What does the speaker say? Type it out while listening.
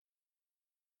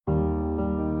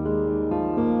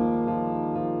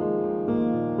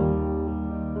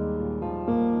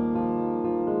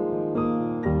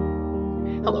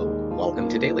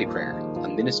Daily Prayer, a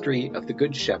ministry of the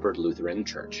Good Shepherd Lutheran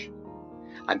Church.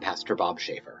 I'm Pastor Bob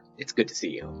Schaefer. It's good to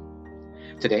see you.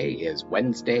 Today is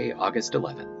Wednesday, August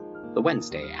 11th, the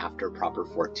Wednesday after Proper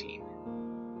 14.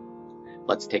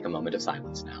 Let's take a moment of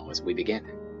silence now as we begin.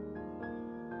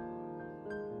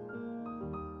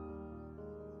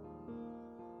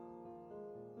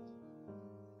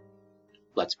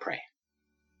 Let's pray.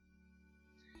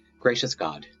 Gracious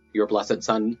God, your blessed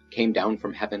Son came down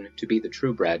from heaven to be the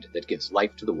true bread that gives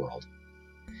life to the world.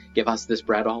 Give us this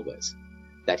bread always,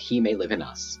 that he may live in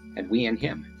us, and we in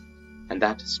him, and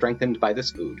that, strengthened by this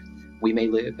food, we may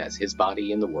live as his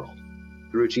body in the world,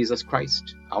 through Jesus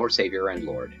Christ, our Savior and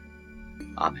Lord.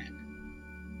 Amen.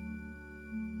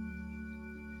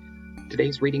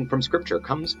 Today's reading from Scripture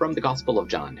comes from the Gospel of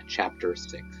John, chapter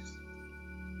 6.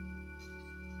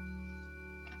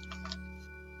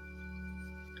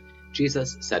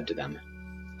 Jesus said to them,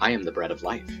 I am the bread of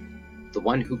life. The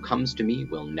one who comes to me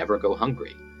will never go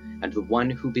hungry, and the one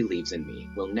who believes in me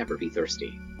will never be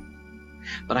thirsty.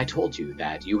 But I told you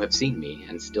that you have seen me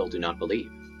and still do not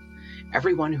believe.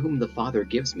 Everyone whom the Father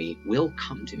gives me will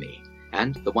come to me,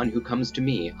 and the one who comes to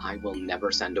me I will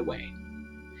never send away.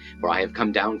 For I have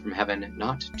come down from heaven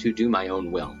not to do my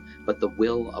own will, but the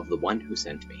will of the one who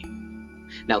sent me.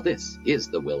 Now this is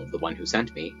the will of the one who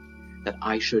sent me, that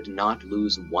I should not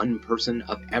lose one person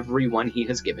of every one he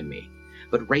has given me,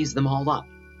 but raise them all up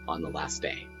on the last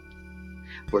day.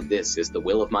 For this is the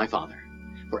will of my Father,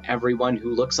 for everyone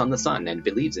who looks on the Son and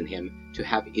believes in him to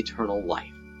have eternal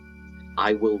life.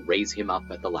 I will raise him up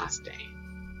at the last day.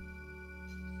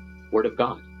 Word of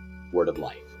God, word of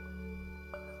life.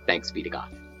 Thanks be to God.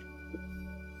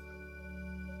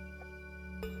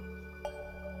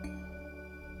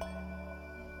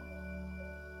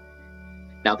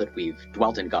 Now that we've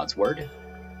dwelt in God's Word,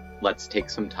 let's take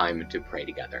some time to pray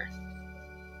together.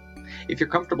 If you're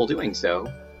comfortable doing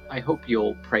so, I hope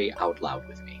you'll pray out loud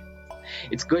with me.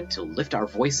 It's good to lift our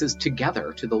voices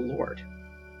together to the Lord.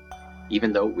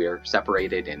 Even though we're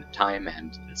separated in time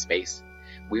and in space,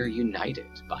 we're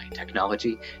united by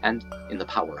technology and in the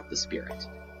power of the Spirit.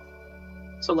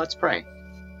 So let's pray.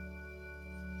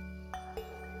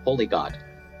 Holy God,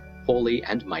 holy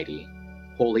and mighty,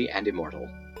 holy and immortal,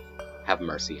 have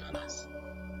mercy on us.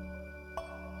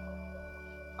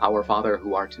 Our Father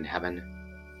who art in heaven,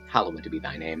 hallowed be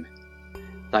thy name.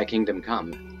 Thy kingdom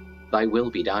come, thy will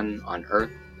be done on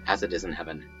earth as it is in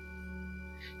heaven.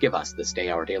 Give us this day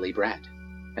our daily bread,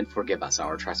 and forgive us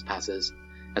our trespasses,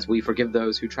 as we forgive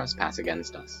those who trespass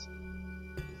against us.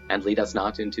 And lead us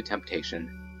not into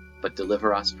temptation, but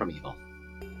deliver us from evil.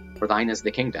 For thine is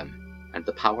the kingdom, and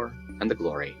the power, and the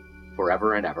glory,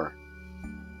 forever and ever.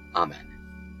 Amen.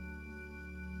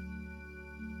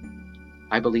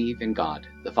 I believe in God,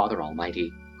 the Father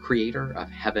Almighty, creator of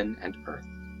heaven and earth.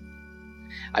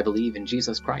 I believe in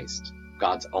Jesus Christ,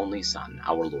 God's only Son,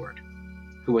 our Lord,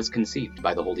 who was conceived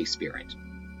by the Holy Spirit,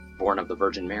 born of the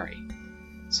Virgin Mary,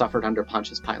 suffered under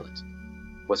Pontius Pilate,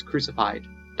 was crucified,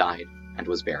 died, and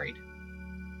was buried.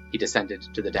 He descended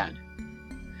to the dead.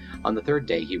 On the third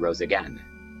day he rose again.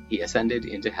 He ascended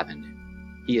into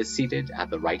heaven. He is seated at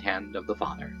the right hand of the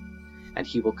Father, and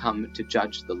he will come to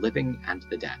judge the living and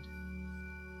the dead.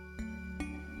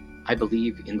 I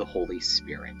believe in the Holy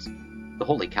Spirit, the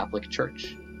Holy Catholic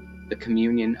Church, the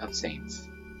communion of saints,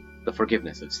 the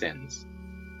forgiveness of sins,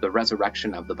 the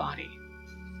resurrection of the body,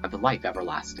 and the life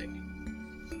everlasting.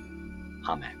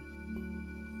 Amen.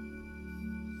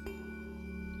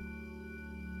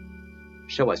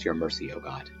 Show us your mercy, O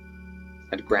God,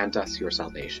 and grant us your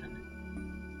salvation.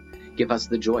 Give us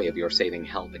the joy of your saving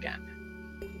help again,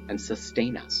 and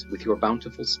sustain us with your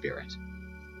bountiful Spirit.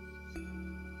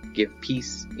 Give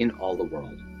peace in all the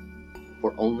world,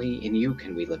 for only in you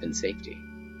can we live in safety.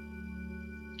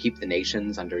 Keep the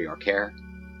nations under your care,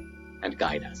 and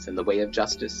guide us in the way of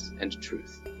justice and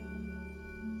truth.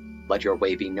 Let your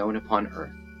way be known upon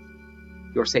earth,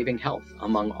 your saving health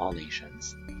among all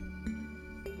nations.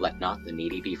 Let not the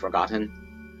needy be forgotten,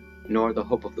 nor the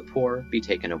hope of the poor be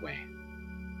taken away.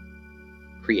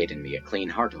 Create in me a clean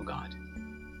heart, O God,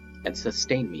 and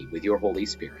sustain me with your Holy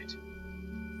Spirit.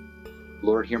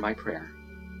 Lord, hear my prayer,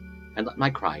 and let my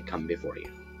cry come before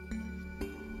you.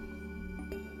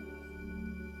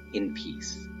 In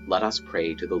peace, let us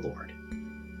pray to the Lord.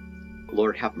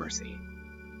 Lord, have mercy.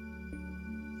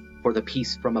 For the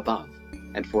peace from above,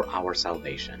 and for our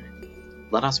salvation,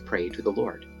 let us pray to the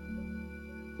Lord.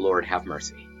 Lord, have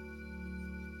mercy.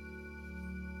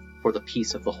 For the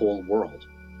peace of the whole world,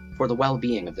 for the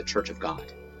well-being of the Church of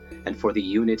God, and for the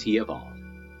unity of all,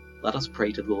 let us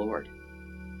pray to the Lord.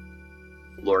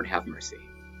 Lord, have mercy.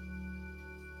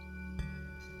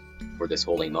 for this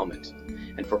holy moment,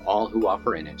 and for all who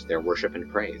offer in it their worship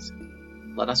and praise.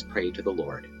 Let us pray to the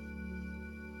Lord.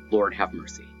 Lord, have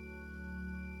mercy.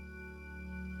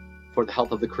 For the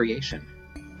health of the creation,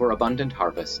 for abundant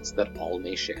harvests that all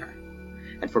may share,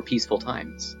 and for peaceful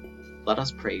times, let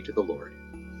us pray to the Lord.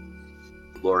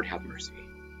 Lord, have mercy.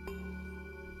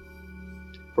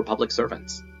 For public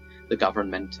servants, the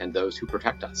government, and those who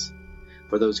protect us,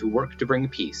 for those who work to bring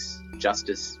peace,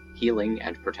 justice, healing,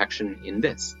 and protection in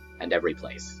this and every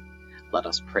place, let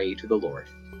us pray to the Lord.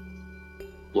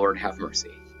 Lord, have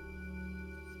mercy.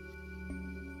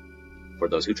 For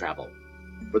those who travel,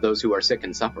 for those who are sick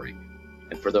and suffering,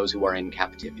 and for those who are in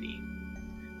captivity,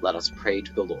 let us pray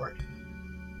to the Lord.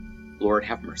 Lord,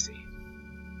 have mercy.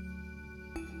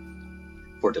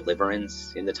 For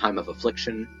deliverance in the time of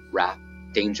affliction, wrath,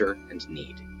 danger, and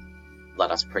need,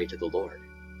 let us pray to the Lord.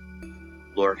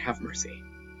 Lord, have mercy.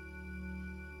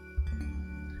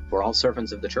 For all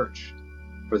servants of the Church,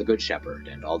 for the Good Shepherd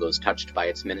and all those touched by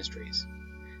its ministries,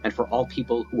 and for all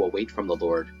people who await from the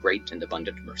Lord great and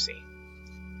abundant mercy,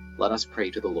 let us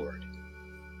pray to the Lord.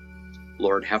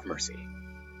 Lord, have mercy.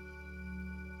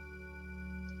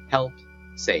 Help,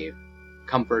 save,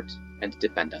 comfort, and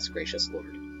defend us, gracious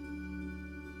Lord.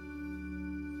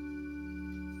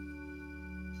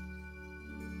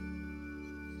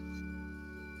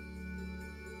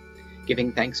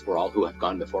 Giving thanks for all who have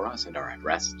gone before us and are at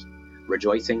rest,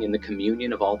 rejoicing in the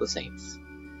communion of all the saints,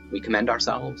 we commend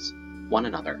ourselves, one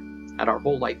another, and our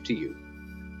whole life to you,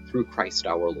 through Christ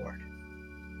our Lord.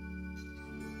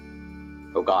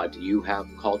 O God, you have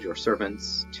called your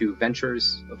servants to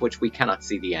ventures of which we cannot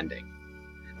see the ending,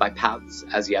 by paths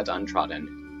as yet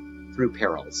untrodden, through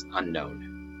perils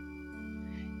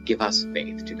unknown. Give us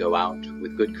faith to go out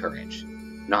with good courage,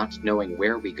 not knowing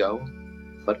where we go,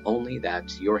 but only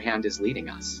that your hand is leading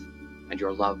us, and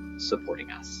your love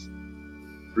supporting us.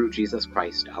 Through Jesus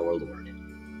Christ our Lord.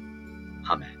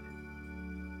 Amen.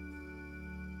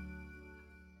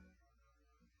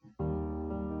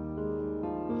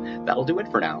 That'll do it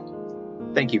for now.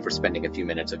 Thank you for spending a few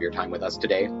minutes of your time with us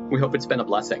today. We hope it's been a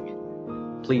blessing.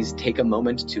 Please take a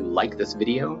moment to like this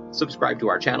video, subscribe to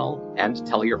our channel, and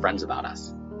tell your friends about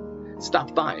us.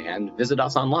 Stop by and visit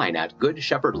us online at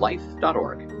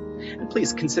goodshepherdlife.org. And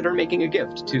please consider making a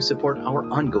gift to support our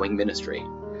ongoing ministry.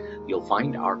 You'll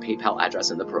find our PayPal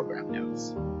address in the program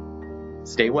notes.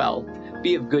 Stay well,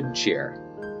 be of good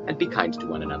cheer, and be kind to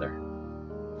one another.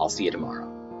 I'll see you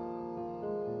tomorrow.